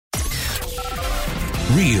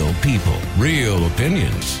Real people, real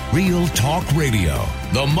opinions, real talk radio.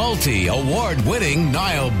 The multi-award-winning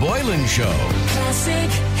Niall Boylan Show.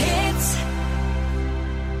 Classic hits.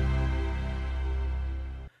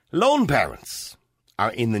 Lone parents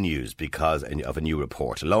are in the news because of a new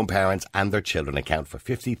report. Lone parents and their children account for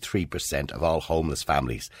 53% of all homeless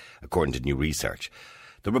families, according to new research.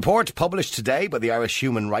 The report, published today by the Irish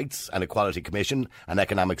Human Rights and Equality Commission and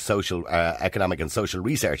Economic and Social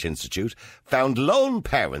Research Institute, found lone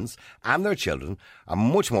parents and their children are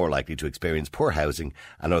much more likely to experience poor housing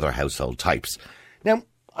and other household types. Now,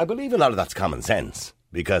 I believe a lot of that's common sense,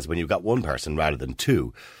 because when you've got one person rather than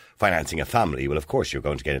two financing a family, well, of course you're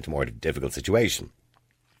going to get into a more difficult situation.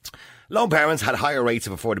 Lone parents had higher rates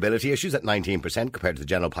of affordability issues at 19% compared to the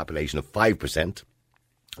general population of 5%.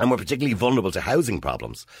 And were particularly vulnerable to housing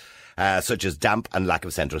problems, such as damp and lack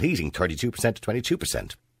of central heating, 32% to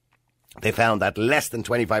 22%. They found that less than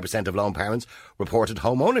 25% of lone parents reported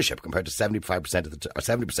home ownership, compared to 75% of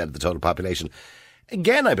 70% of the total population.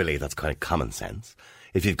 Again, I believe that's kind of common sense.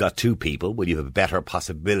 If you've got two people, well, you have a better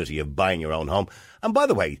possibility of buying your own home. And by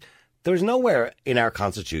the way, there's nowhere in our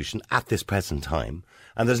constitution at this present time,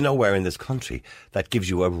 and there's nowhere in this country, that gives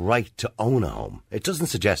you a right to own a home. It doesn't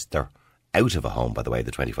suggest they're out of a home, by the way, the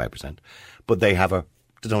 25%, but they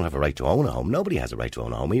don't have a right to own a home. Nobody has a right to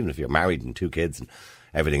own a home, even if you're married and two kids and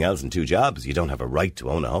everything else and two jobs. You don't have a right to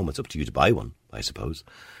own a home. It's up to you to buy one, I suppose.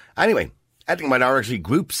 Anyway, ethnic minority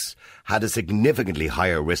groups had a significantly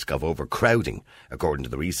higher risk of overcrowding, according to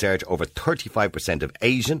the research. Over 35% of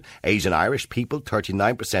Asian Irish people,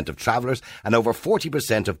 39% of travellers, and over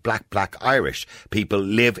 40% of Black Irish people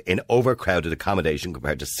live in overcrowded accommodation,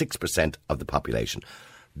 compared to 6% of the population.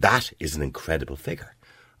 That is an incredible figure.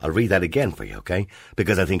 I'll read that again for you, okay?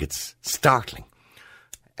 Because I think it's startling.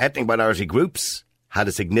 Ethnic minority groups had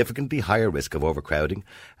a significantly higher risk of overcrowding,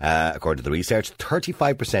 according to the research.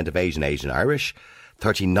 35% of Asian Irish,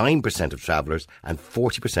 39% of travellers, and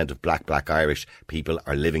 40% of Black Irish people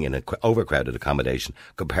are living in an overcrowded accommodation,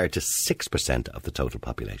 compared to 6% of the total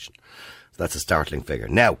population. So that's a startling figure.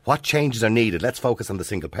 Now, what changes are needed? Let's focus on the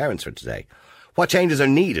single parents for today. What changes are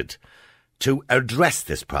needed to address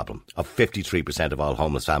this problem of 53% of all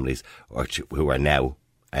homeless families, who are now,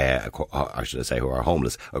 or should I say, who are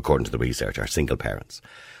homeless, according to the research, are single parents?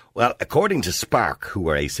 Well, according to Spark, who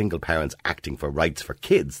are a single parents acting for rights for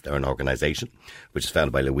kids, they're an organisation which is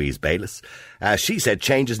founded by Louise Bayliss, she said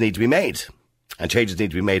changes need to be made, and changes need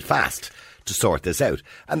to be made fast to sort this out.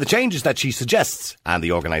 And the changes that she suggests, and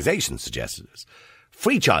the organisation suggested, is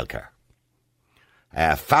free childcare,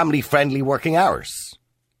 family-friendly working hours,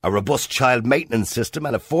 a robust child maintenance system,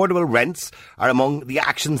 and affordable rents are among the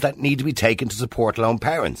actions that need to be taken to support lone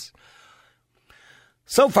parents.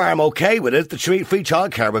 So far, I'm okay with it. The free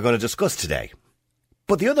childcare we're going to discuss today.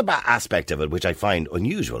 But the other aspect of it, which I find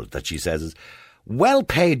unusual, that she says is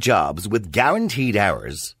well-paid jobs with guaranteed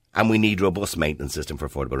hours, and we need a robust maintenance system for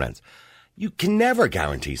affordable rents. You can never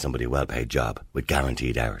guarantee somebody a well-paid job with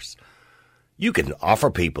guaranteed hours. You can offer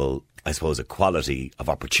people, I suppose, a quality of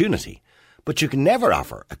opportunity, but you can never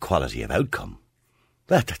offer a quality of outcome.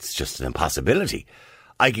 That's just an impossibility.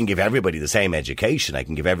 I can give everybody the same education, I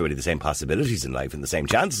can give everybody the same possibilities in life and the same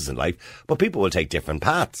chances in life, but people will take different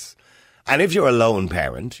paths. And if you're a lone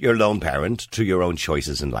parent, you're a lone parent to your own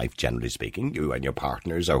choices in life, generally speaking. You and your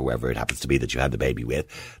partners, or whoever it happens to be that you had the baby with,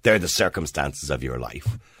 they're the circumstances of your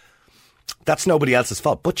life. That's nobody else's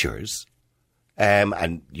fault but yours.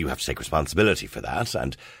 And you have to take responsibility for that,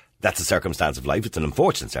 and that's a circumstance of life. It's an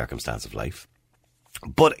unfortunate circumstance of life.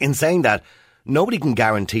 But in saying that, nobody can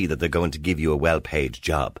guarantee that they're going to give you a well-paid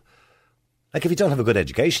job. Like, if you don't have a good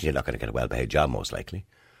education, you're not going to get a well-paid job, most likely.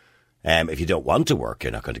 If you don't want to work,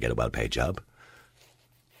 you're not going to get a well-paid job.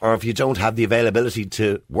 Or if you don't have the availability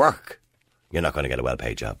to work, you're not going to get a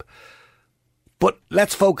well-paid job. But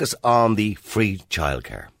let's focus on the free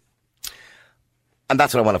childcare. And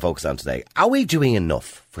that's what I want to focus on today. Are we doing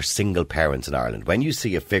enough for single parents in Ireland? When you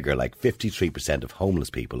see a figure like 53% of homeless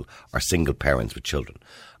people are single parents with children,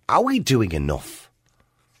 are we doing enough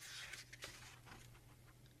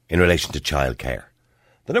in relation to childcare?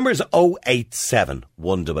 The number is 087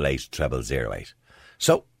 188 0008.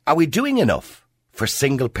 So, are we doing enough for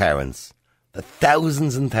single parents, the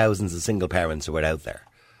thousands and thousands of single parents who are out there?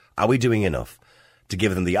 Are we doing enough to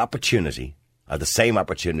give them the opportunity, or the same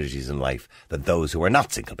opportunities in life that those who are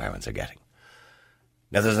not single parents are getting?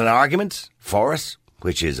 Now, there's an argument for it,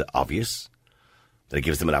 which is obvious, that it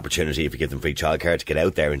gives them an opportunity, if you give them free childcare, to get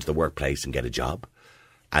out there into the workplace and get a job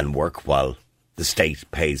and work while the state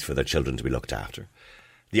pays for their children to be looked after.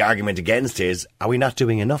 The argument against is, are we not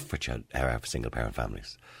doing enough for single parent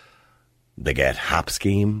families? They get HAP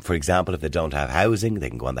scheme, for example. If they don't have housing, they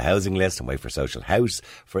can go on the housing list and wait for social house,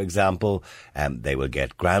 for example. They will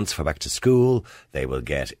get grants for back to school. They will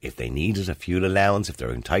get, if they need it, a fuel allowance, if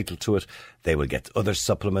they're entitled to it. They will get other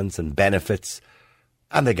supplements and benefits.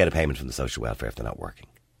 And they get a payment from the social welfare if they're not working.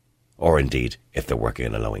 Or indeed, if they're working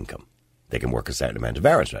in a low income. They can work a certain amount of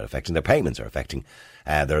hours without affecting their payments or affecting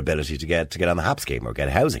their ability to get on the HAP scheme or get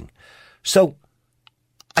housing. So,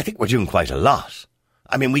 I think we're doing quite a lot.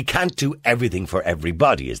 I mean, we can't do everything for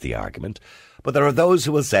everybody is the argument. But there are those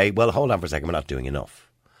who will say, well, hold on for a second, we're not doing enough.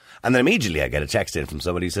 And then immediately I get a text in from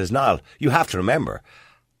somebody who says, Niall, you have to remember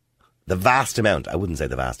the vast amount, I wouldn't say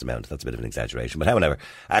the vast amount, that's a bit of an exaggeration, but however,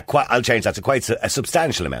 I'll change that to quite a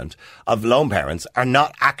substantial amount of lone parents are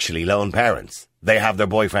not actually lone parents. They have their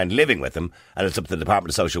boyfriend living with them, and it's up to the Department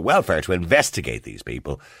of Social Welfare to investigate these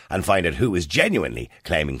people and find out who is genuinely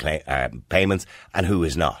claiming payments and who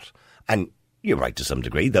is not. And you're right to some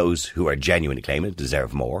degree. Those who are genuinely claiming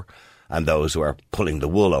deserve more, and those who are pulling the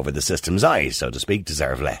wool over the system's eyes, so to speak,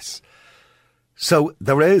 deserve less. So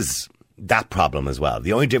there is that problem as well.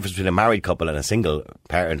 The only difference between a married couple and a single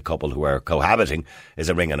parent couple who are cohabiting is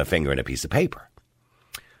a ring on a finger and a piece of paper.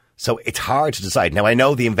 So it's hard to decide. Now, I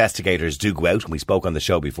know the investigators do go out, and we spoke on the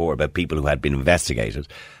show before about people who had been investigated,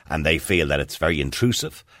 and they feel that it's very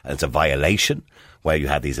intrusive and it's a violation, where you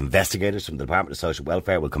have these investigators from the Department of Social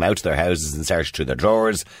Welfare will come out to their houses and search through their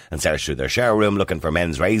drawers and search through their shower room looking for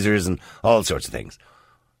men's razors and all sorts of things.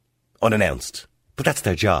 Unannounced. But that's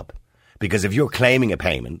their job. Because if you're claiming a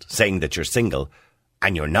payment, saying that you're single,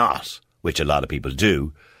 and you're not, which a lot of people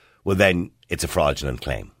do, well then it's a fraudulent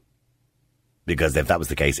claim. Because if that was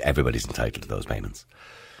the case, everybody's entitled to those payments.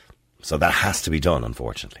 So that has to be done,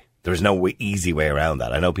 unfortunately. There is no easy way around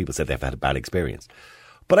that. I know people said they've had a bad experience.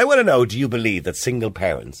 But I want to know, do you believe that single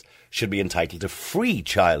parents should be entitled to free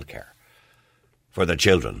childcare for their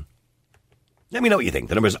children? Let me know what you think.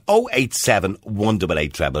 The number is 087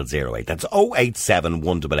 188 0008. That's 087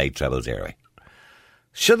 188 0008.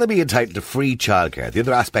 Should they be entitled to free childcare? The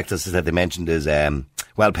other aspect, as I said, they mentioned is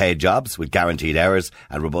well-paid jobs with guaranteed hours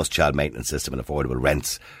and robust child maintenance system and affordable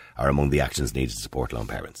rents are among the actions needed to support lone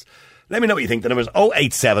parents. Let me know what you think. The number is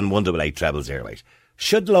 087 188 0008.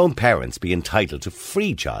 Should lone parents be entitled to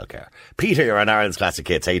free childcare? Peter, you're on Ireland's Classic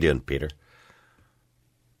Hits. How you doing, Peter?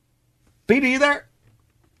 Peter, you there?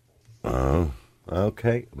 Oh,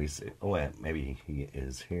 okay. We see. Oh, maybe he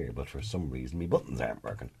is here, but for some reason my buttons aren't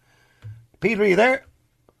working. Peter, are you there?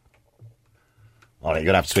 All right, you're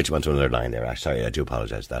going to have to switch him onto another line there, Ash. Sorry, I do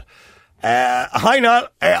apologise for that. Hi, Niall.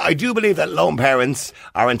 I do believe that lone parents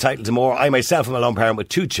are entitled to more. I myself am a lone parent with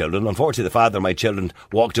 2 children. Unfortunately, the father of my children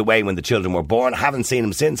walked away when the children were born. Haven't seen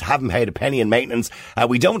him since. Haven't paid a penny in maintenance.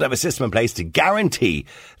 We don't have a system in place to guarantee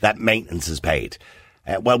that maintenance is paid.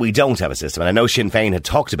 Well, we don't have a system, and I know Sinn Féin had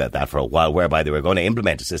talked about that for a while, whereby they were going to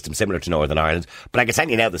implement a system similar to Northern Ireland. But I can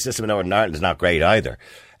tell you now, the system in Northern Ireland is not great either.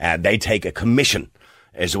 They take a commission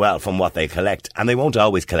as well from what they collect, and they won't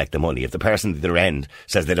always collect the money. If the person at their end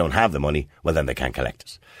says they don't have the money, well then they can't collect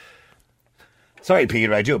it. Sorry,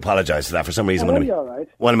 Peter, I do apologise for that. For some reason,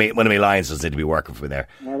 one of my lines doesn't seem to be working for me there.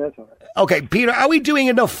 No, that's all right. Okay, Peter, are we doing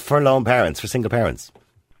enough for lone parents, for single parents?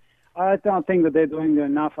 I don't think that they're doing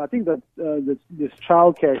enough. I think that this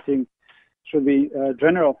childcare thing should be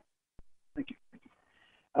general. Thank you.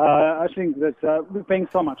 I think that we're paying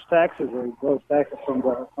so much taxes, or those taxes from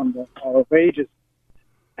our wages.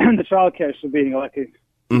 And the childcare should be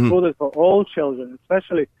included for all children,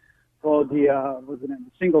 especially for the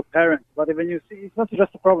single parents. But when you see, it's not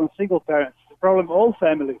just a problem of single parents; it's a problem of all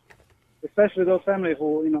families, especially those families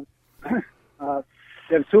who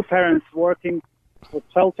they have 2 parents working for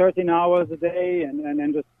 12, 13 hours a day,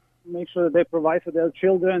 and just make sure that they provide for their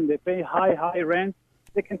children. They pay high rent.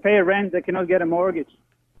 They can pay rent. They cannot get a mortgage,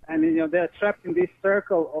 and they're trapped in this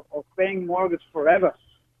circle of paying mortgage forever.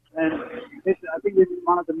 And I think this is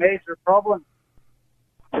one of the major problems,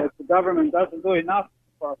 that the government doesn't do enough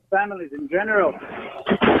for families in general.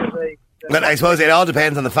 But I suppose it all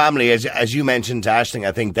depends on the family. As you mentioned, Aisling,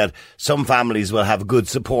 I think that some families will have good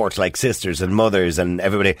support, like sisters and mothers and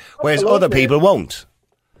everybody, whereas other people won't.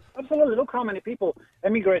 Absolutely. Look how many people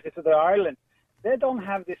emigrated to Ireland. They don't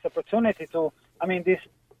have this opportunity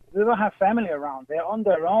they don't have family around. They're on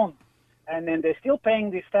their own. And then they're still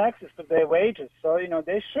paying these taxes to their wages, so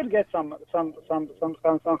they should get some kind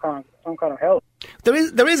of help.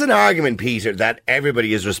 There is an argument, Peter, that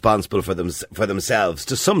everybody is responsible for themselves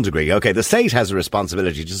to some degree. Okay, the state has a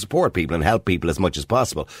responsibility to support people and help people as much as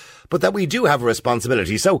possible, but that we do have a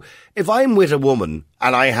responsibility. So if I'm with a woman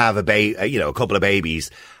and I have a couple of babies,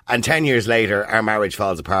 and 10 years later our marriage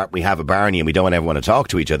falls apart, we have a Barney, and we don't ever want to talk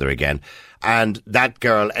to each other again, and that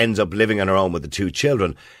girl ends up living on her own with the 2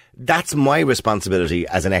 children, that's my responsibility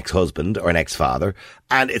as an ex-husband or an ex-father,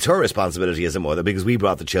 and it's her responsibility as a mother because we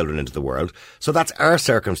brought the children into the world. So that's our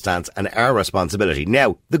circumstance and our responsibility.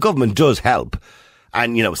 Now, the government does help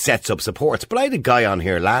and, sets up supports. But I had a guy on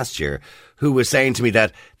here last year who was saying to me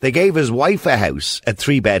that they gave his wife a house, a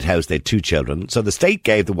 3-bed house. They had 2 children. So the state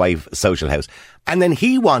gave the wife a social house. And then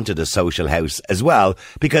he wanted a social house as well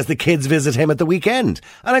because the kids visit him at the weekend.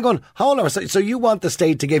 And I'm going, hold on, so you want the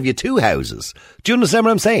state to give you 2 houses? Do you understand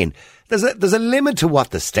what I'm saying? There's a limit to what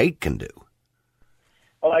the state can do.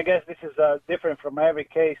 Well, I guess this is different from every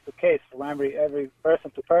case to case, from every person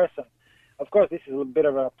to person. Of course, this is a bit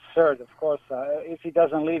of absurd. Of course, if he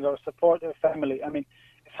doesn't leave or support their family, I mean,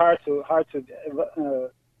 it's hard to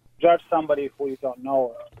judge somebody who you don't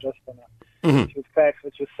know just on a few facts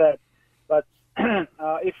which you said. But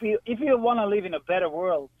if you want to live in a better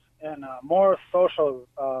world and more social,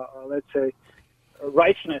 let's say,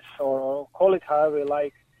 righteousness, or call it however you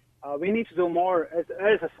like, we need to do more as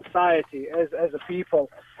a society, as a people.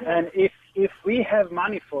 And if we have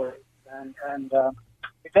money for it, and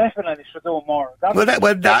we definitely should do more.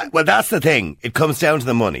 Well, that's the thing. It comes down to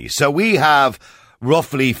the money. So we have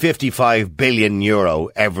roughly 55 billion euro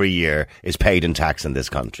every year is paid in tax in this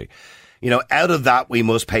country. Out of that, we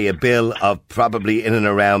must pay a bill of probably in and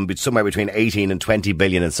around somewhere between 18 and 20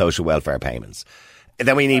 billion in social welfare payments. And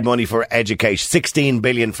then we need money for education, 16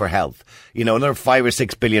 billion for health, another 5 or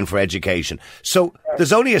 6 billion for education. So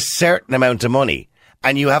there's only a certain amount of money,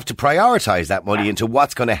 and you have to prioritise that money into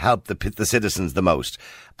what's going to help the citizens the most.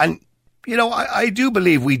 And, I do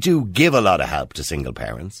believe we do give a lot of help to single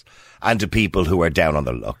parents and to people who are down on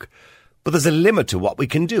their luck. But there's a limit to what we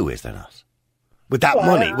can do, is there not? With that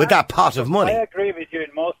money, with that pot of money. I agree with you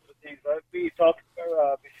in most of the things. We talked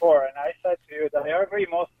before, and I said to you that I agree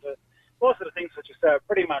most of the things that you said are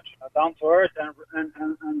pretty much down to earth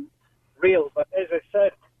and real. But as I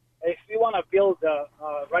said, if we want to build a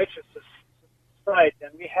righteous society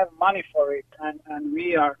and we have money for it, and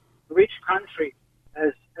we are a rich country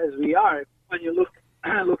as we are, when you look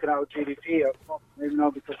at our GDP, or maybe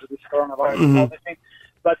not because of this coronavirus and all these things,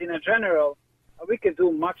 but in a general, we can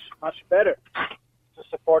do much better to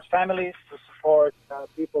support families, to support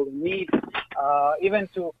people in need, even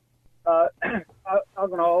to.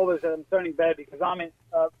 I'm always turning back because I'm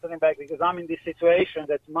in this situation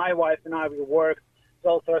that my wife and I will work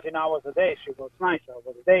 12, 13 hours a day. She works 9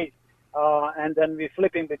 hours a day, and then we're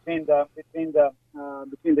flipping between the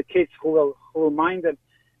kids who will mind them,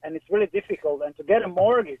 and it's really difficult. And to get a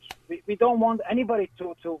mortgage, we don't want anybody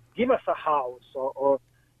to give us a house or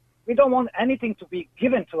we don't want anything to be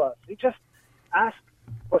given to us. We just ask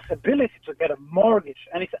possibility to get a mortgage,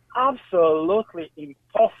 and it's absolutely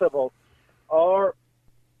impossible. Or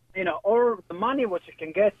the money what you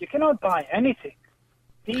can get, you cannot buy anything.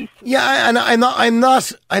 Yeah, and I'm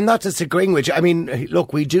not disagreeing with you. I mean,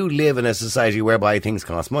 look, we do live in a society whereby things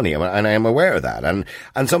cost money, and I am aware of that.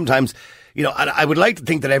 And sometimes, I would like to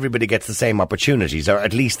think that everybody gets the same opportunities, or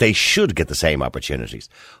at least they should get the same opportunities.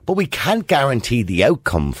 But we can't guarantee the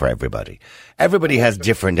outcome for everybody. Everybody has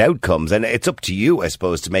different outcomes, and it's up to you, I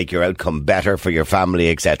suppose, to make your outcome better for your family,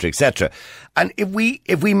 etc., etc. And if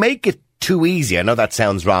we make it too easy, I know that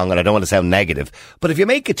sounds wrong and I don't want to sound negative, but if you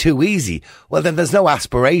make it too easy, well then there's no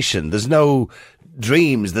aspiration, there's no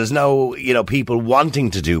dreams, there's no, people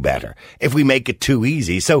wanting to do better if we make it too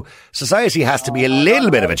easy. So society has to be a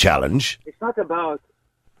little bit of a challenge. It's not about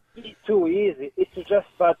too easy, it's just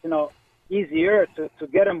about, easier to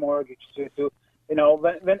get a mortgage,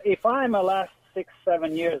 if I'm a last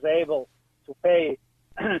 6-7 years able to pay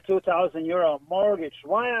 2,000 euro mortgage,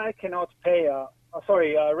 why I cannot pay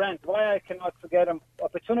rent? Why I cannot get an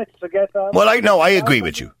opportunity to get? Well, I agree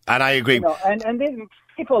with you, and I agree. And these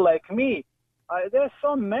people like me, there's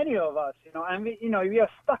so many of us, and we are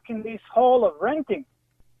stuck in this hole of renting.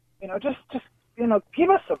 Just give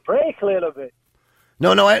us a break a little bit.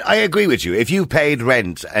 No, I agree with you. If you paid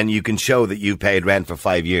rent and you can show that you've paid rent for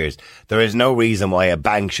 5 years, there is no reason why a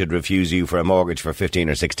bank should refuse you for a mortgage for 1,500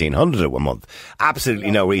 or 1,600 a month. Absolutely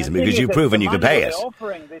no reason, because you've proven you can pay it.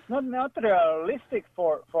 It's not realistic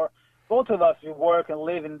for both of us who work and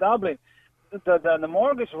live in Dublin. The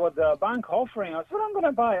mortgage what the bank offering us, what I'm going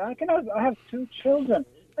to buy? I have 2 children.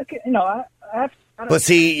 I have. But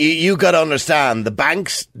see, you got to understand, the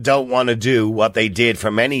banks don't want to do what they did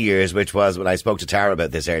for many years, which was, when I spoke to Tara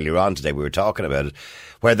about this earlier on today, we were talking about it,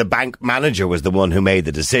 where the bank manager was the one who made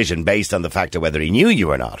the decision based on the fact of whether he knew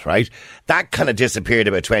you or not, right? That kind of disappeared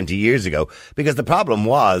about 20 years ago, because the problem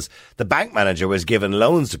was the bank manager was giving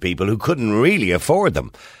loans to people who couldn't really afford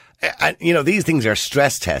them. And, you know, these things are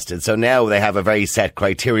stress tested, so now they have a very set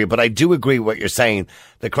criteria. But I do agree with what you're saying.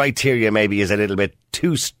 The criteria maybe is a little bit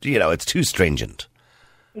too, you know, it's too stringent.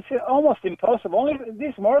 It's almost impossible. Only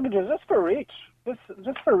these mortgages just for rich,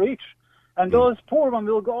 just for rich, and those poor ones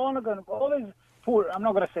will go on again. Always poor. I'm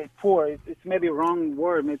not going to say poor. It's maybe a wrong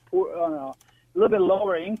word. Maybe poor. A little bit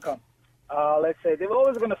lower income. Let's say they're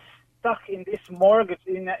always going to stuck in this mortgage,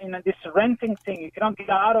 in this renting thing. You cannot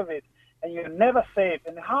get out of it. And you're never safe.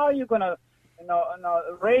 And how are you going to,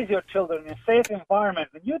 raise your children in a safe environment?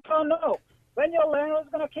 And you don't know when your landlord's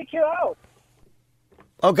going to kick you out.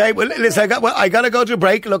 Okay, well, listen, I got to go to a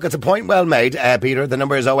break. Look, it's a point well made, Peter. The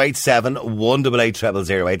number is 087 188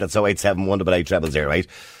 0008. That's 087 188 0008.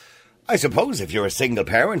 I suppose if you're a single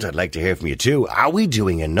parent, I'd like to hear from you too. Are we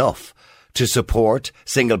doing enough to support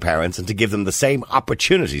single parents and to give them the same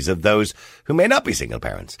opportunities of those who may not be single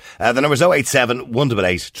parents? The number is 087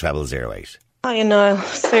 188 0008. Hi Niall,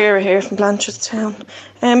 Sarah here from Blanchardstown.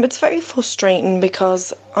 It's very frustrating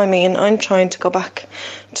because, I'm trying to go back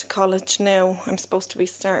to college now. I'm supposed to be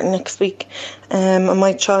starting next week. And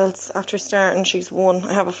my child's after starting, she's 1.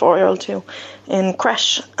 I have a 4-year-old too, in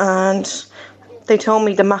creche. And they told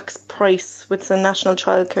me the max price with the National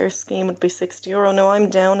Childcare Scheme would be €60. Now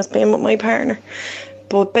I'm down as paying with my partner.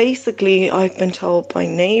 But basically I've been told by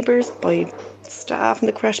neighbours, by staff in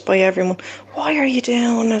the creche, by everyone, why are you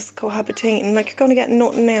down as cohabitating? Like, you're going to get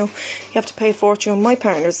nothing now. You have to pay a fortune. My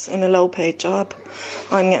partner's in a low paid job.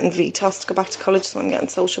 I'm getting VTOS to go back to college, so I'm getting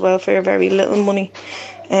social welfare, very little money.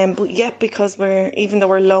 But yet, because even though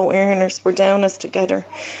we're low earners, we're down as together.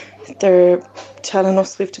 They're telling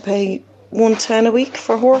us we have to pay $110 a week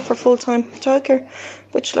for her for full-time childcare,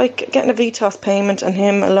 which, like, getting a VTOS payment and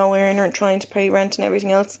him a low earner and trying to pay rent and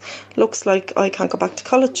everything else, looks like I can't go back to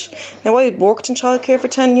college. Now, I worked in childcare for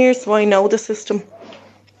 10 years, so I know the system.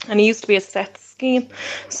 And it used to be a set scheme,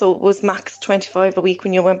 so it was max 25 a week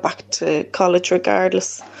when you went back to college,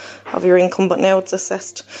 regardless of your income, but now it's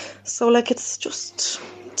assessed. So, like, it's just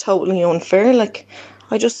totally unfair. Like,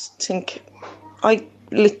 I just think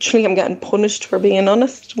literally I'm getting punished for being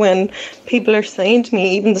honest when people are saying to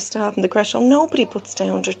me, even the staff in the creche, oh, nobody puts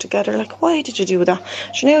down together. Like, why did you do that?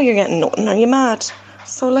 So now you're getting nothing. Are you mad?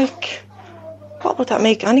 So, like, what would that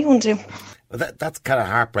make anyone do? Well, that's kind of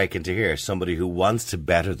heartbreaking to hear. Somebody who wants to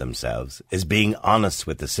better themselves is being honest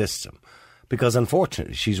with the system, because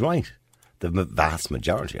unfortunately she's right. The vast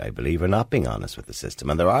majority, I believe, are not being honest with the system,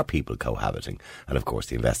 and there are people cohabiting, and of course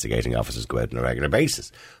the investigating officers go out on a regular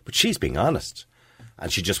basis. But she's being honest.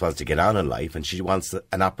 And she just wants to get on in life, and she wants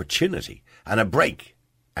an opportunity and a break.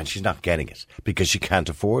 And she's not getting it because she can't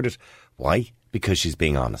afford it. Why? Because she's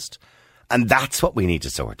being honest. And that's what we need to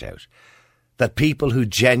sort out. That people who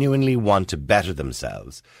genuinely want to better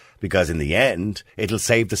themselves, because in the end, it'll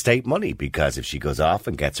save the state money. Because if she goes off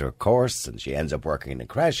and gets her course and she ends up working in a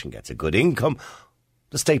creche and gets a good income,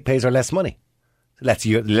 the state pays her less money.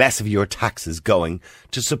 Less of your taxes going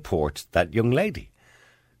to support that young lady.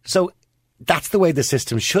 So that's the way the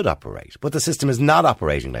system should operate. But the system is not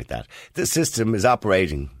operating like that. The system is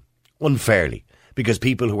operating unfairly because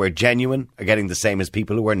people who are genuine are getting the same as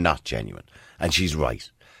people who are not genuine. And she's right.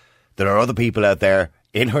 There are other people out there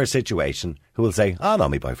in her situation who will say, oh no,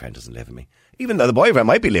 my boyfriend doesn't live with me. Even though the boyfriend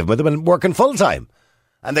might be living with them and working full time.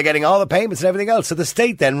 And they're getting all the payments and everything else. So the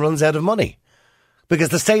state then runs out of money. Because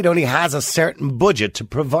the state only has a certain budget to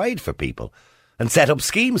provide for people and set up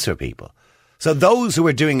schemes for people. So those who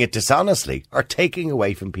are doing it dishonestly are taking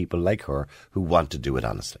away from people like her who want to do it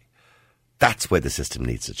honestly. That's where the system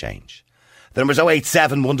needs to change. The number is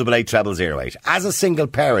 087 188 0008. As a single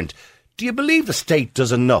parent, do you believe the state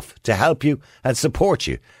does enough to help you and support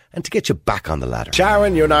you and to get you back on the ladder?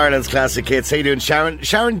 Sharon, you're in Ireland's Classic Hits. How you doing, Sharon?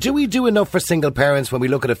 Sharon, do we do enough for single parents when we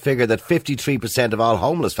look at a figure that 53% of all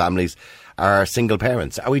homeless families are single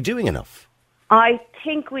parents? Are we doing enough? I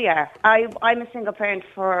think we are. I'm a single parent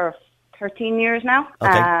for 13 years now.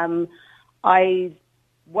 Okay. I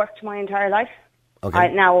worked my entire life.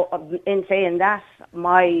 Okay. Now, in saying that,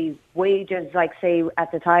 my wages, like say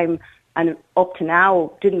at the time and up to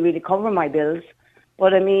now, didn't really cover my bills.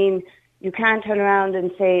 But I mean, you can't turn around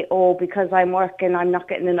and say, oh, because I'm working, I'm not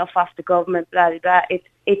getting enough off the government, blah, blah, blah.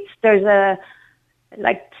 There's a,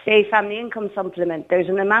 like say, family income supplement. There's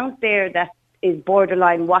an amount there that is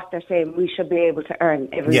borderline what they're saying we should be able to earn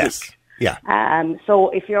every week. Yeah. So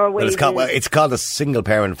if your wages... It's called a single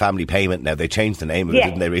parent family payment now. They changed the name of it,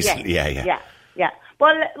 didn't they, recently? Yeah.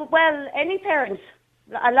 Well, any parent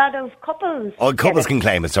a lot of couples. Oh, couples can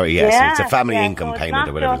claim it. Sorry, yes, it's a family income so payment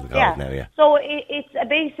or whatever it's called now. Yeah. So it's a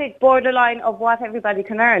basic borderline of what everybody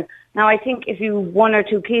can earn. Now, I think if you have 1 or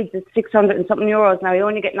 2 kids, it's 600 and something euros. Now, you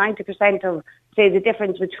only get 90% of, say, the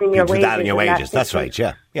difference between your wages. That and your wages. That's right.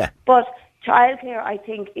 Yeah. But childcare, I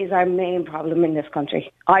think, is our main problem in this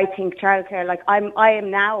country. I think childcare, like I am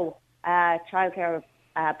now a childcare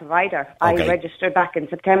provider. Okay. I registered back in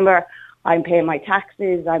September. I'm paying my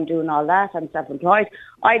taxes. I'm doing all that. I'm self-employed.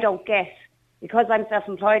 I don't get, because I'm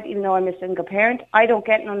self-employed, even though I'm a single parent, I don't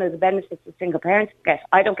get none of the benefits that single parents get.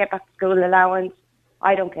 I don't get back to school allowance.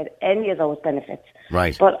 I don't get any of those benefits.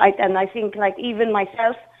 Right. But I think, like, even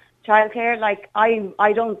myself, childcare, like,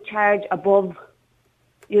 I don't charge above,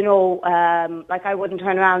 like, I wouldn't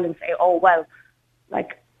turn around and say, oh, well,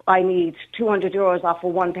 like, I need 200 euros off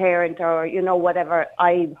of one parent or, whatever.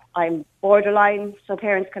 I'm borderline so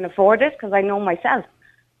parents can afford it, because I know myself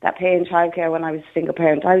that paying childcare when I was a single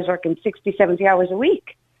parent, I was working 60, 70 hours a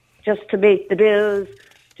week just to make the bills,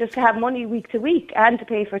 just to have money week to week and to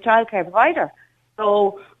pay for a childcare provider.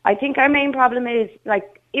 So I think our main problem is,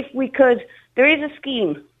 like, if we could, there is a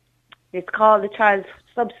scheme. It's called the Child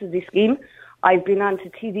Subsidy Scheme. I've been on to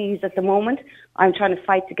TDs at the moment. I'm trying to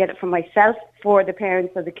fight to get it for myself, for the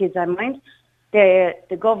parents of the kids I mind. The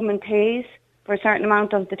government pays for a certain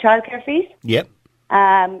amount of the childcare fees. Yep.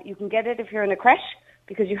 You can get it if you're in a creche,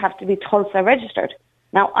 because you have to be Tulsa registered.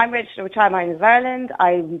 Now, I'm registered with Childminders of Ireland.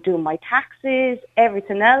 I'm doing my taxes,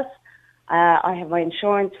 everything else. I have my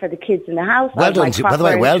insurance for the kids in the house. Well done to you. By the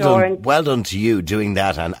way, well done to you doing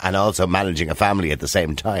that and also managing a family at the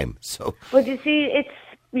same time. So, but you see,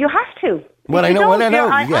 you have to. Well, I know.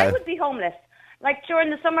 I would be homeless. Like, during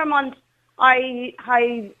the summer months, a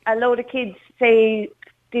load of kids, say,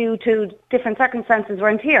 due to different circumstances,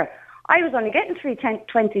 weren't here. I was only getting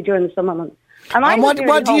 $3.20 during the summer months. And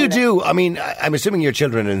what do you do? I mean, I'm assuming your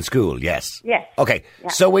children are in school, yes? Yes. Okay, yeah.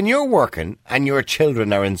 So when you're working and your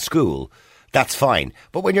children are in school, that's fine.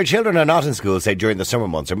 But when your children are not in school, say during the summer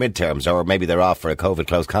months or midterms, or maybe they're off for a COVID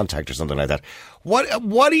close contact or something like that,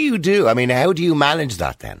 what do you do? I mean, how do you manage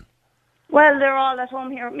that then? Well, they're all at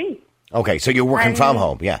home here with me. Okay, so you're working from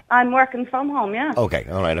home, yeah? I'm working from home, yeah. Okay,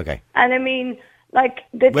 all right, okay. And I mean, like...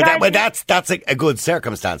 that's a good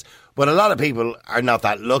circumstance. But a lot of people are not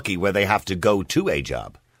that lucky where they have to go to a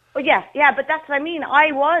job. Well, yeah, but that's what I mean.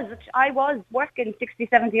 I was working 60,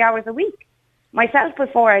 70 hours a week myself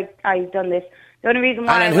before I done this. The only reason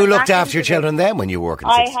why... And who looked after your children then when you were working?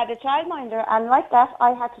 I had a childminder, and like that,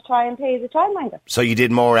 I had to try and pay the childminder. So you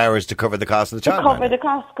did more hours to cover the cost of the childminder? To cover the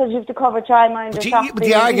cost, because you have to cover childminder. But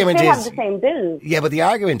the argument is... You still have the same bills. Yeah, but the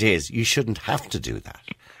argument is you shouldn't have to do that.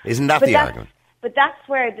 Isn't that the argument? But that's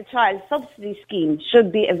where the child subsidy scheme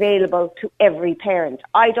should be available to every parent.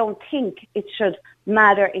 I don't think it should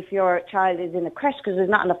matter if your child is in a creche, because there's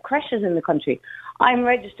not enough creches in the country. I'm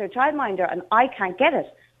registered childminder and I can't get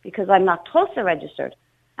it because I'm not Tulsa registered.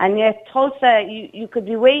 And yet Tulsa, you could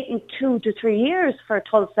be waiting 2 to 3 years for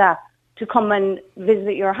Tulsa to come and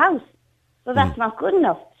visit your house. So that's not good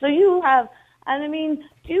enough. So you have, and I mean,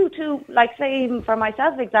 due to, like, say, even for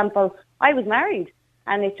myself, for example, I was married.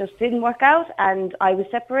 And it just didn't work out, and I was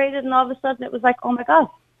separated, and all of a sudden it was like, oh my God.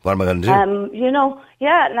 What am I going to do?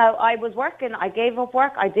 Now I was working, I gave up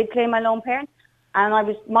work, I did claim my lone parent, and I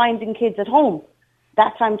was minding kids at home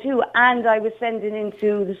that time too, and I was sending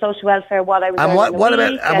into the social welfare what I was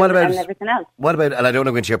doing and everything else. What about, and I don't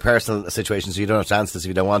know into your personal situation, so you don't have to answer this if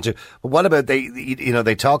you don't want to, but what about,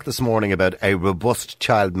 they talked this morning about a robust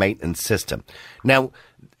child maintenance system. Now,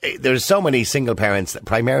 there's so many single parents,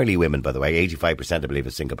 primarily women, by the way, 85% I believe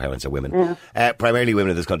of single parents are women, primarily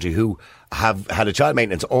women in this country who have had a child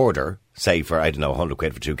maintenance order, say for, I don't know, 100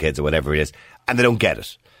 quid for 2 kids or whatever it is, and they don't get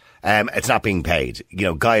it. It's not being paid.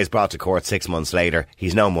 Guy is brought to court 6 months later,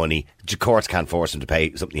 he's no money, the courts can't force him to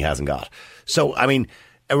pay something he hasn't got. So, I mean,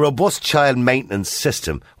 a robust child maintenance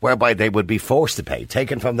system whereby they would be forced to pay,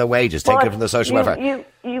 taken from their wages, taken from their social welfare.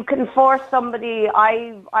 You can force somebody.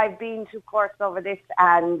 I've been to courts over this,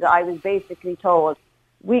 and I was basically told,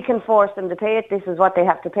 we can force them to pay it, this is what they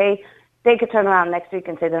have to pay. They could turn around next week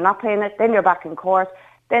and say they're not paying it, then you're back in court,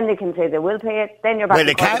 then they can say they will pay it, then you're back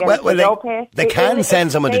in court again and they don't pay it. They can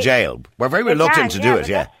send someone to jail. We're very reluctant to do it,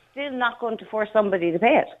 yeah. Still not going to force somebody to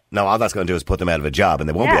pay it. No, all that's going to do is put them out of a job and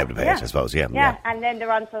they won't be able to pay it, I suppose. Yeah, and then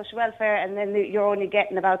they're on social welfare, and then you're only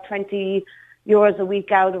getting about 20 euros a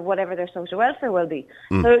week out of whatever their social welfare will be.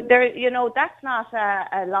 So that's not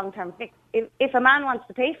a long-term fix. If a man wants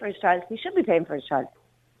to pay for his child, he should be paying for his child.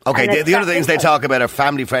 Okay, the other things they talk about are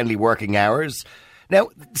family-friendly working hours. Now,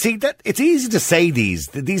 see, that it's easy to say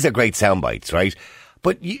these are great sound bites, right?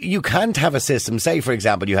 But you can't have a system. Say, for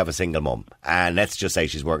example, you have a single mum, and let's just say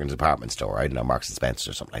she's working in a department store, I don't know, Marks and Spencer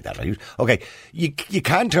or something like that. Okay, you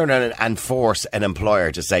can't turn around and force an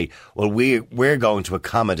employer to say, well, we're going to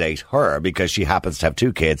accommodate her because she happens to have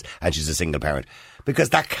 2 kids and she's a single parent. Because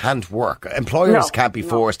that can't work. Employers can't be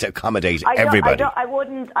forced to accommodate everybody. I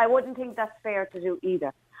wouldn't think that's fair to do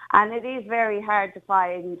either. And it is very hard to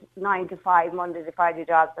find 9 to 5, Monday to Friday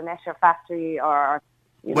jobs unless you're factory or...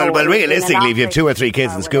 Well, realistically, if you have 2 or 3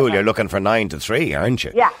 kids in school, you're looking for 9 to 3, aren't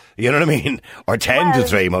you? Yeah. You know what I mean? Or 10 to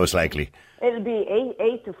 3, most likely. It'll be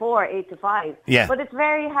 8 to 4, 8 to 5. Yeah. But it's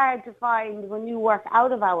very hard to find, when you work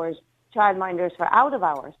out of hours, childminders for out of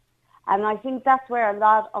hours. And I think that's where a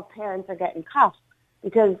lot of parents are getting caught.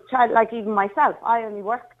 Because, like even myself, I only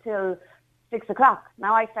work till 6 o'clock.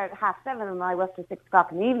 Now I start at 7:30 and I work till 6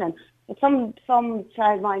 o'clock in the evening. But some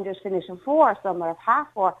childminders finish at 4, some are at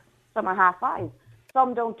 4:30, some are 5:30.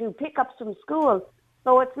 Some don't do pickups from school.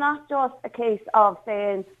 So it's not just a case of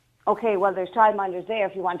saying, okay, well, there's childminders there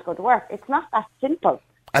if you want to go to work. It's not that simple.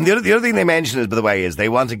 And the other thing they mention is, by the way, is they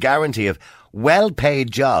want a guarantee of well-paid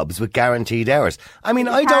jobs with guaranteed hours. I mean,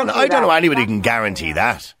 I don't know anybody who can guarantee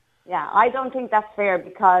that. Yeah, I don't think that's fair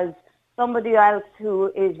because somebody else who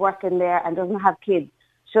is working there and doesn't have kids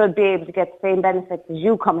should be able to get the same benefits as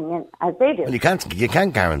you coming in as they do. Well, you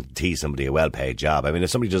can't guarantee somebody a well-paid job. I mean, if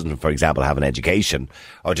somebody doesn't, for example, have an education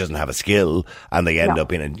or doesn't have a skill and they end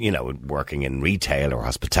up in working in retail or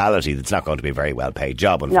hospitality, that's not going to be a very well-paid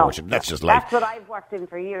job, unfortunately. No, that's just life. That's what I've worked in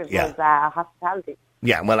for years, was hospitality.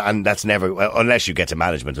 Yeah, well, and that's never, unless you get to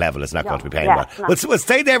management level, it's not going to be paying well. We'll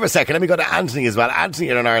stay there for a second. Let me go to Anthony as well. Anthony,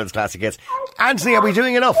 you're on Ireland's Classic Hits. Anthony, are we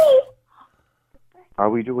doing enough? Are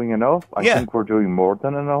we doing enough? I think we're doing more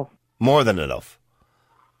than enough. More than enough.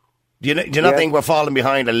 Do you not think we're falling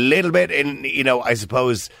behind a little bit in, I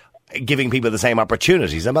suppose, giving people the same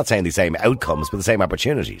opportunities? I'm not saying the same outcomes, but the same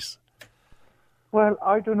opportunities. Well,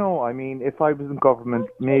 I don't know. I mean, if I was in government,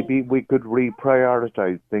 maybe we could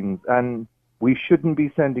reprioritise things, and we shouldn't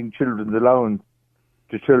be sending children's allowance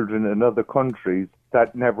to children in other countries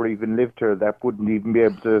that never even lived here, that wouldn't even be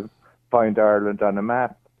able to find Ireland on a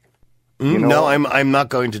map. No, I'm not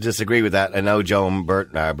going to disagree with that. I know Joan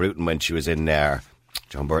Bruton, when she was in when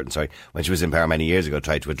she was in power many years ago,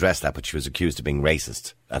 tried to address that, but she was accused of being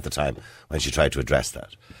racist at the time when she tried to address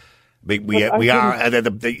that.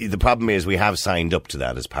 The problem is we have signed up to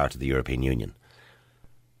that as part of the European Union.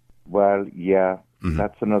 Well, yeah,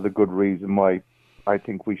 that's another good reason why I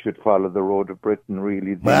think we should follow the road of Britain,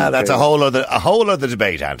 really. Well, that's a whole other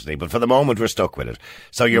debate, Anthony, but for the moment we're stuck with it.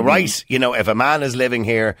 So you're right, if a man is living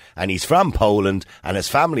here and he's from Poland and his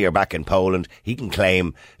family are back in Poland, he can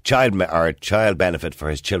claim child benefit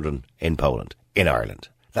for his children in Poland, in Ireland.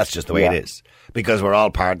 That's just the way it is. Because we're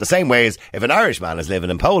all part, the same way as if an Irish man is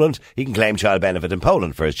living in Poland, he can claim child benefit in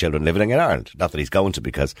Poland for his children living in Ireland. Not that he's going to,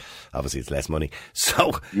 because obviously it's less money.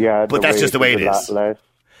 So, but that's just the way it is. Less.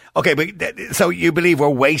 Okay, but so you believe we're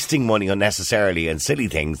wasting money unnecessarily and silly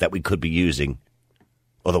things that we could be using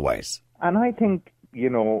otherwise? And I think, we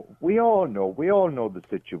all know the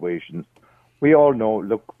situations. We all know,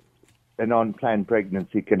 look, an unplanned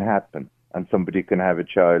pregnancy can happen and somebody can have a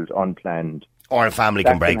child unplanned. Or a family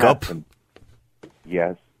can break up.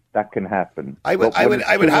 Yes, that can happen. I would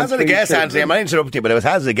hazard a guess, Anthony, I might interrupt you, but I would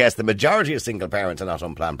hazard a guess the majority of single parents are not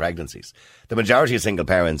unplanned pregnancies. The majority of single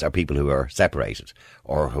parents are people who are separated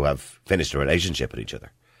or who have finished a relationship with each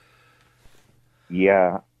other.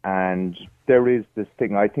 Yeah, and there is this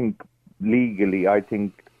thing, I think legally,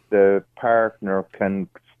 the partner can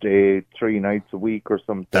stay 3 nights a week or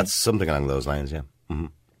something. That's something along those lines, yeah. Mm-hmm.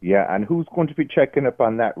 Yeah, and who's going to be checking up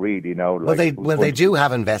on that, really, now? They do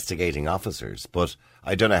have investigating officers, but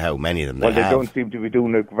I don't know how many of them they have. Well, they don't seem to be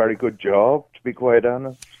doing a very good job, to be quite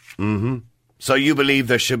honest. Mm-hmm. So you believe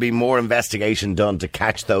there should be more investigation done to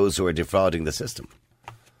catch those who are defrauding the system?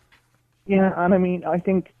 Yeah, and I mean, I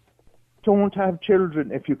think don't have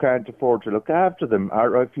children if you can't afford to look after them,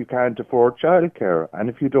 or if you can't afford childcare, and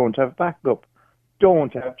if you don't have backup,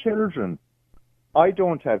 don't have children. I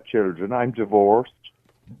don't have children, I'm divorced.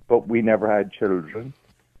 But we never had children.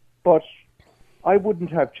 But I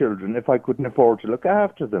wouldn't have children if I couldn't afford to look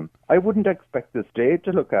after them. I wouldn't expect the state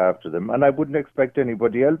to look after them, and I wouldn't expect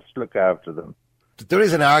anybody else to look after them. There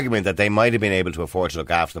is an argument that they might have been able to afford to look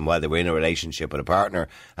after them while they were in a relationship with a partner,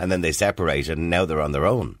 and then they separated, and now they're on their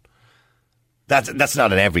own. That's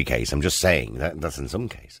not in every case. I'm just saying that's in some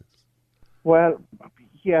cases. Well,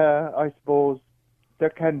 yeah, I suppose there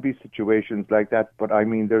can be situations like that, but I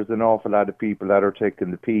mean, there's an awful lot of people that are taking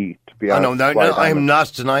the pee, to be honest. No, I'm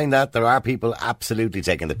not denying that. There are people absolutely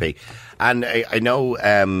taking the pee. And I know,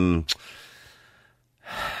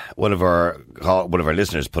 one of our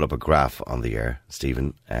listeners put up a graph on the air.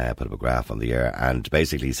 Stephen put up a graph on the air, and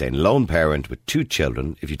basically saying lone parent with 2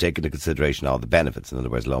 children, if you take into consideration all the benefits, in other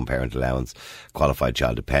words, lone parent allowance, qualified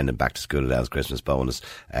child dependent, back to school allowance, Christmas bonus,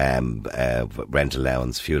 rent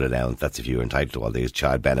allowance, fuel allowance. That's if you're entitled to all these.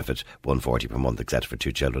 Child benefit, $140 per month, etc. for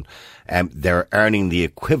 2 children. They're earning the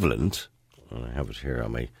equivalent. I have it here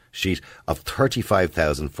on my sheet of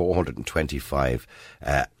 $35,425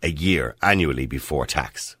 a year annually before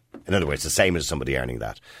tax. In other words, the same as somebody earning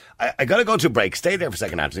that. I got to go to a break. Stay there for a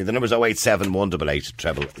second, Anthony. The number's 087 188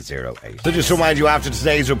 0008. So just to remind you, after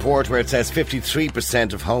today's report where it says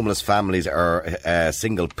 53% of homeless families are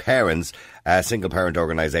single parents, single parent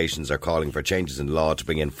organisations are calling for changes in law to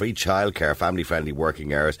bring in free childcare, family-friendly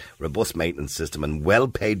working hours, robust maintenance system and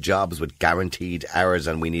well-paid jobs with guaranteed hours,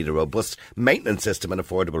 and we need a robust maintenance system and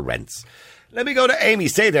affordable rents. Let me go to Amy.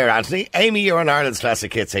 Stay there, Anthony. Amy, you're on Ireland's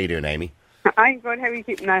Classic Hits. How you doing, Amy? I'm good. How are you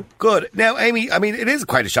keeping that? Good. Now, Amy, I mean, it is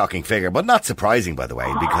quite a shocking figure, but not surprising, by the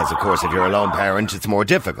way, because, of course, if you're a lone parent, it's more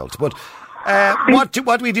difficult. But what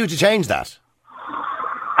do we do to change that?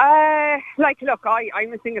 Look,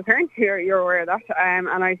 I'm a single parent here. You're aware of that. And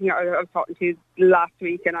I think I was talking to you last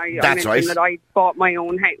week, and I mentioned that I bought my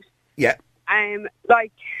own house. Yeah.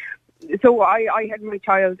 So I had my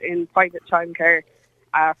child in private childcare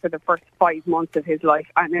for the first 5 months of his life,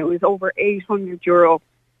 and it was over €800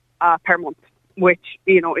 per month, which,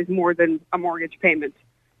 is more than a mortgage payment.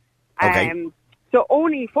 Okay. So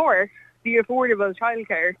only for the affordable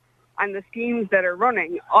childcare and the schemes that are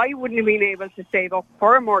running, I wouldn't have been able to save up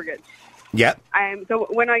for a mortgage. Yeah. So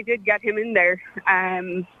when I did get him in there,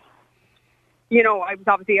 I was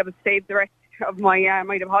obviously able to save the rest of my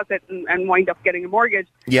deposit and wind up getting a mortgage.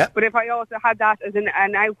 Yeah. But if I also had that as an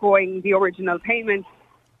outgoing, the original payment,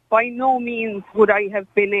 by no means would I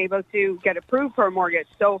have been able to get approved for a mortgage.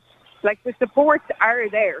 So, the supports are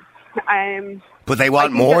there. But they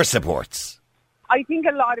want more supports. I think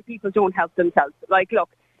a lot of people don't help themselves. Look,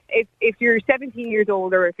 if you're 17 years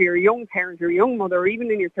old, or if you're a young parent or a young mother, or even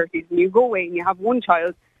in your 30s, and you go away and you have one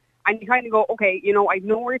child, and you kind of go, okay, I've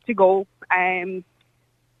nowhere to go,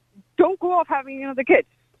 don't go off having another kid.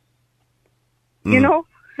 I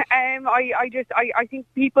think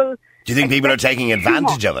people... Do you think people are taking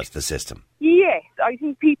advantage of it, the system? Yes, I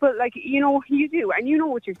think people, you do, and you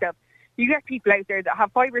know it yourself. You get people out there that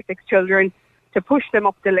have 5 or 6 children to push them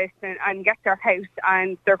up the list and get their house,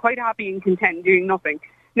 and they're quite happy and content doing nothing.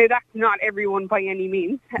 Now, that's not everyone by any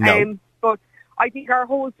means, no. But I think our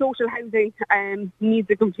whole social housing needs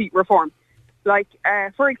a complete reform.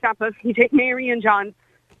 For example, you take Mary and John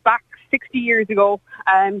back 60 years ago,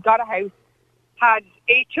 got a house, had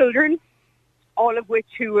 8 children, all of which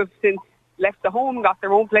who have since left the home, got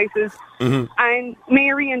their own places. Mm-hmm. And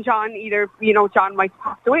Mary and John, either, John might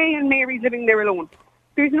pass away and Mary's living there alone.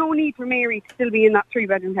 There's no need for Mary to still be in that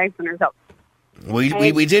 3-bedroom house on herself.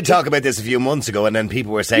 We did talk about this a few months ago, and then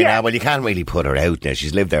people were saying, well, you can't really put her out now.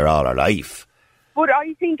 She's lived there all her life. But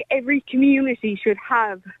I think every community should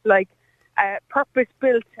have, a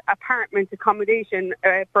purpose-built apartment accommodation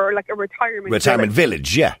for, a retirement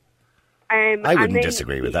village, yeah. I wouldn't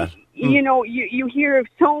disagree with that. You hear of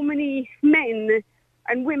so many men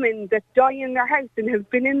and women that die in their house and have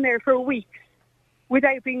been in there for weeks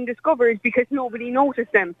without being discovered because nobody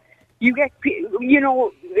noticed them. You get,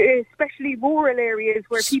 especially rural areas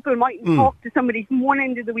where people mightn't talk to somebody from one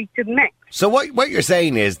end of the week to the next. So what you're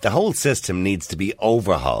saying is the whole system needs to be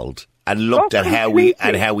overhauled and looked at how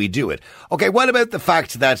we do it. Okay, what about the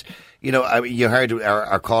fact that, you heard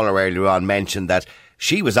our caller earlier on mention that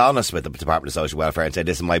she was honest with the Department of Social Welfare and said,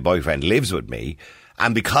 listen, my boyfriend lives with me,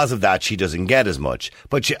 and because of that, she doesn't get as much.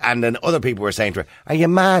 And then other people were saying to her, are you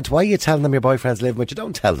mad? Why are you telling them your boyfriend's living with you?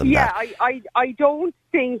 Don't tell them that. Yeah, I don't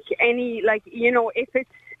think any, if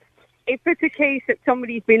it's a case that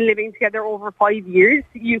somebody's been living together over 5 years,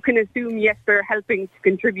 you can assume, yes, they're helping to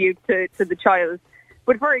contribute to the child.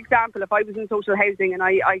 But for example, if I was in social housing and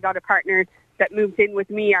I got a partner that moved in with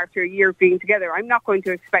me after a year of being together, I'm not going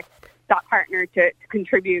to expect that partner to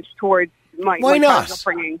contribate towards my child's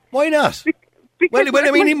upbringing. Why not? Well,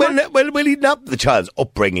 he not the child's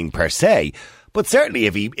upbringing per se, but certainly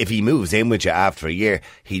if he moves in with you after a year,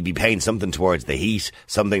 he'd be paying something towards the heat,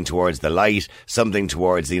 something towards the light, something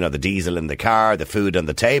towards the diesel in the car, the food on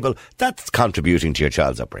the table. That's contributing to your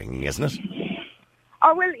child's upbringing, isn't it?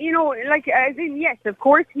 Oh, well, as in, yes, of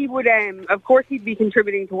course he would, of course he'd be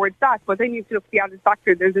contributing towards that, but then you have to look at the added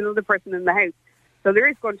factor, there's another person in the house. So there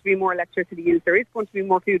is going to be more electricity used. There is going to be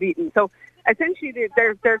more food eaten. So essentially,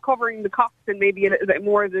 they're covering the costs and maybe a little bit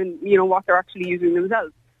more than what they're actually using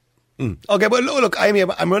themselves. Okay, well, look, Amy,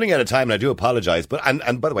 I'm running out of time and I do apologise. But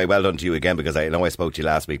and by the way, well done to you again, because I know I spoke to you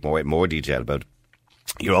last week in more detail about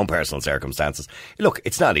your own personal circumstances. Look,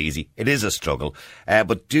 it's not easy. It is a struggle.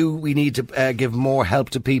 But do we need to give more help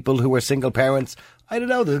to people who are single parents? I don't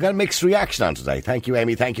know. There's got a mixed reaction on today. Thank you,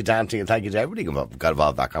 Amy. Thank you, Dante. And thank you to everybody who got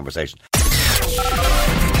involved in that conversation.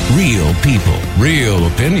 Real people, real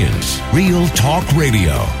opinions, Real Talk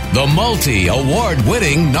Radio. The multi-award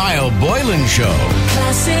winning Niall Boylan Show.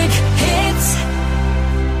 Classic hits.